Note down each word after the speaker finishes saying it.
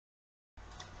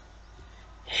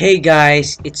Hey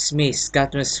guys, it's me,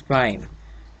 Scatmus Prime.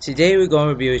 Today we're going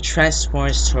to review a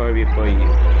Transformers story for you.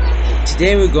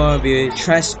 Today we're going to review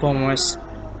Transformers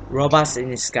Robots in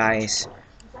Disguise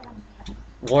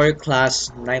Warrior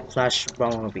Class Night Flash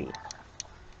Bumblebee.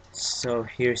 So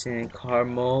here's in car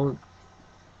mode.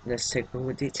 Let's take a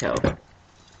look at detail.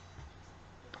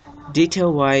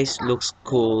 Detail wise looks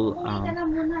cool.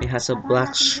 It has a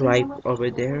black stripe over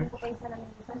there.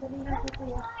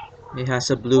 It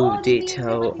has a blue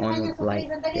detail on the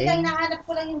light thing.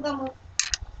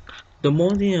 The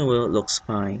molding wheel looks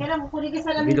fine.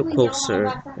 If you look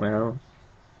closer, well,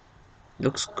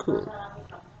 looks cool.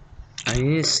 On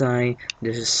the inside,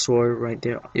 there's a sword right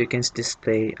there. You can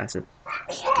display as a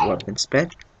weapons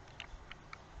pet.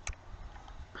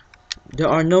 There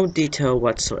are no detail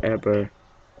whatsoever.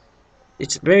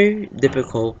 It's very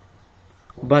difficult,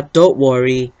 but don't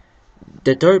worry.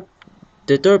 The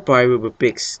third party will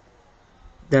fix.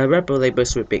 The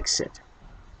labels will fix it,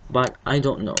 but I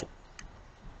don't know.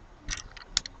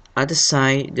 At the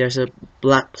side, there's a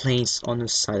black planes on the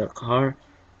side of the car.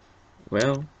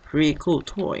 Well, pretty cool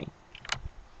toy.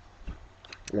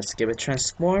 Let's give it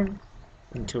transform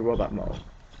into robot mode.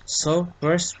 So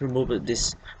first remove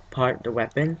this part, the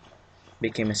weapon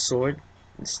became a sword.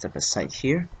 Let's step aside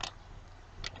here.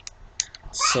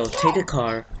 So take the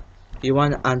car. You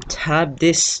want to untab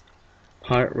this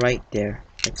part right there,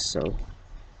 like so.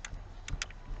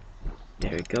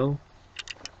 There we go.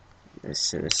 Let's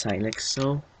set aside like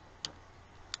so.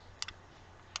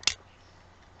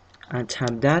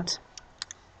 Untab that.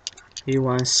 You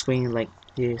want to swing like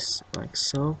this, like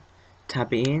so.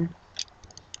 Tap it in.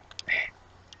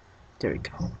 There we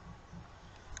go.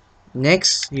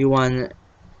 Next, you want to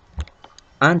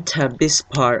untap this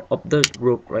part of the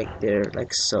rope right there,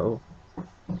 like so,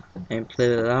 and play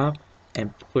it up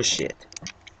and push it.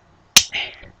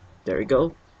 There we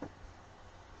go.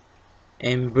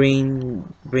 And bring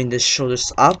the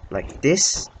shoulders up like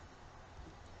this.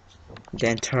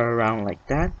 Then turn around like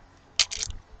that.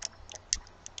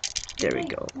 There we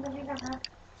go.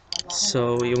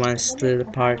 So you want to split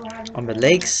apart on the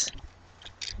legs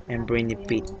and bring the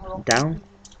feet down.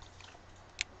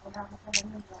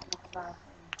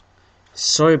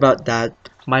 Sorry about that.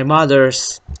 My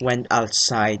mother's went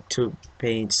outside to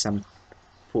paint some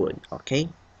food. Okay.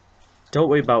 Don't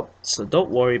worry about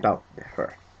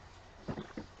her.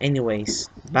 Anyways,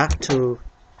 back to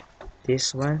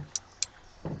this one.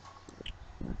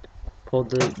 Pull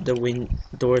the wind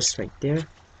doors right there.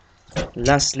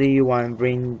 Lastly, you want to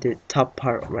bring the top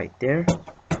part right there,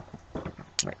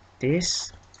 like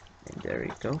this, and there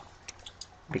we go.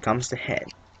 Becomes the head.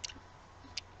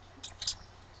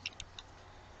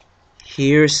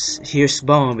 Here's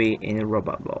Bumblebee in a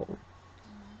robot mode.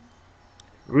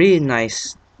 Really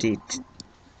nice head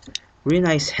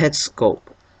sculpt.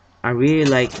 I really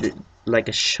like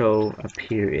a show a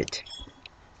period.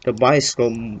 The bicycle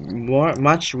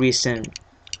much recent,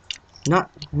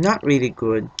 not really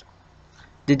good.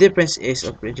 The difference is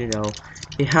original.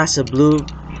 It has a blue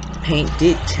paint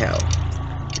detail.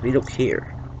 If you look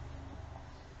here,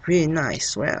 really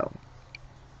nice. Well,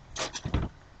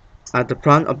 at the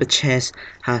front of the chest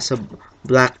has a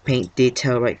black paint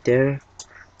detail right there.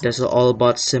 There's an all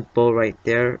about symbol right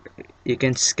there. You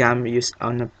can scan use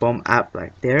on the bomb app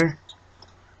right there.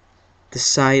 The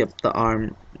side of the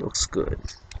arm looks good.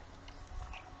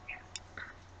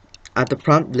 At the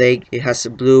front leg, it has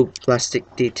a blue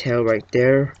plastic detail right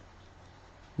there.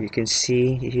 You can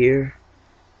see here.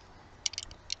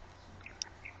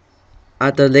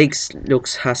 At the legs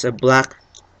has a black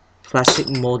plastic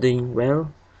molding.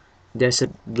 Well, there's a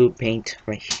blue paint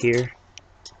right here.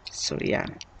 So yeah,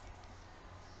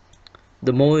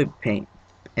 the mold paint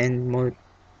and mold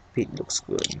paint looks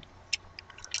good.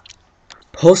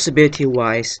 Possibility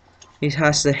wise, it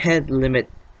has the head limit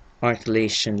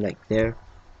articulation like there,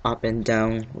 up and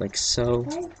down like so.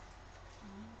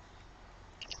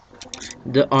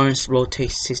 The arms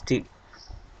rotate 60,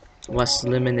 was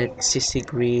limited 60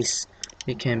 degrees.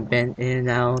 You can bend in and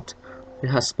out. It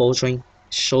has ball joint,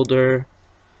 shoulder,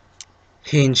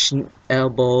 hinge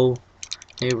elbow.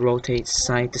 It rotates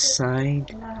side to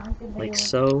side like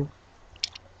so.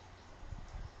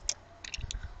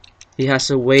 He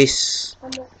has a waist.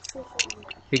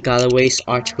 He got a waist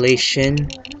articulation,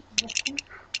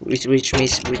 which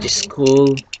is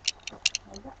cool.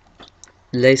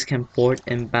 Legs can forward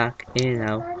and back in and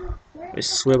out. We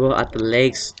swivel at the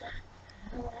legs,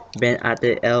 bend at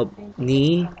the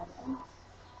knee.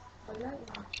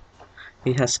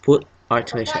 He has foot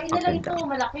articulation up and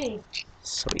down.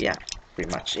 So yeah, pretty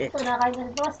much it.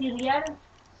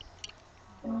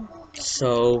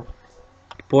 So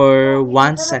For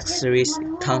one accessories,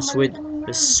 it comes with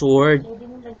a sword.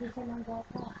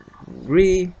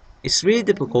 Really, it's really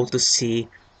difficult to see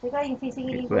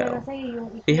it well.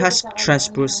 It has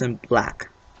translucent black.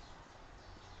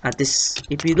 At this,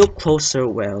 if you look closer,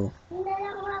 well,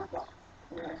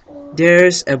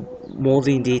 there's a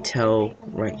molding detail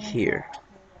right here.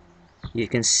 You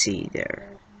can see there.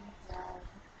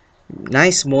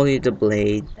 Nice molding of the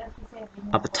blade.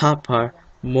 Up the top part,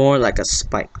 more like a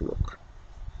spike look.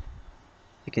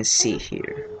 You can see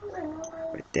here,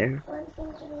 right there.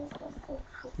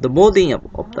 The molding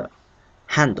of the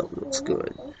handle looks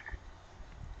good.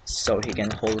 So he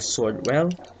can hold the sword well.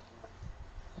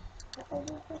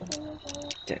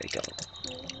 There we go.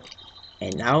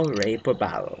 And now ready for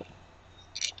battle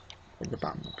with the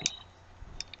Bumblebee.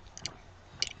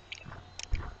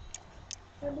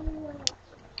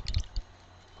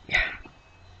 Yeah.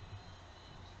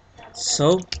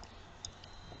 So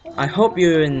I hope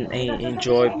you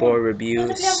enjoy board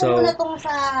review. So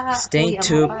stay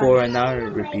tuned for another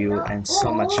review and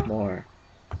so much more.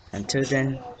 Until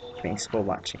then, thanks for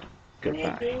watching.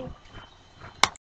 Goodbye.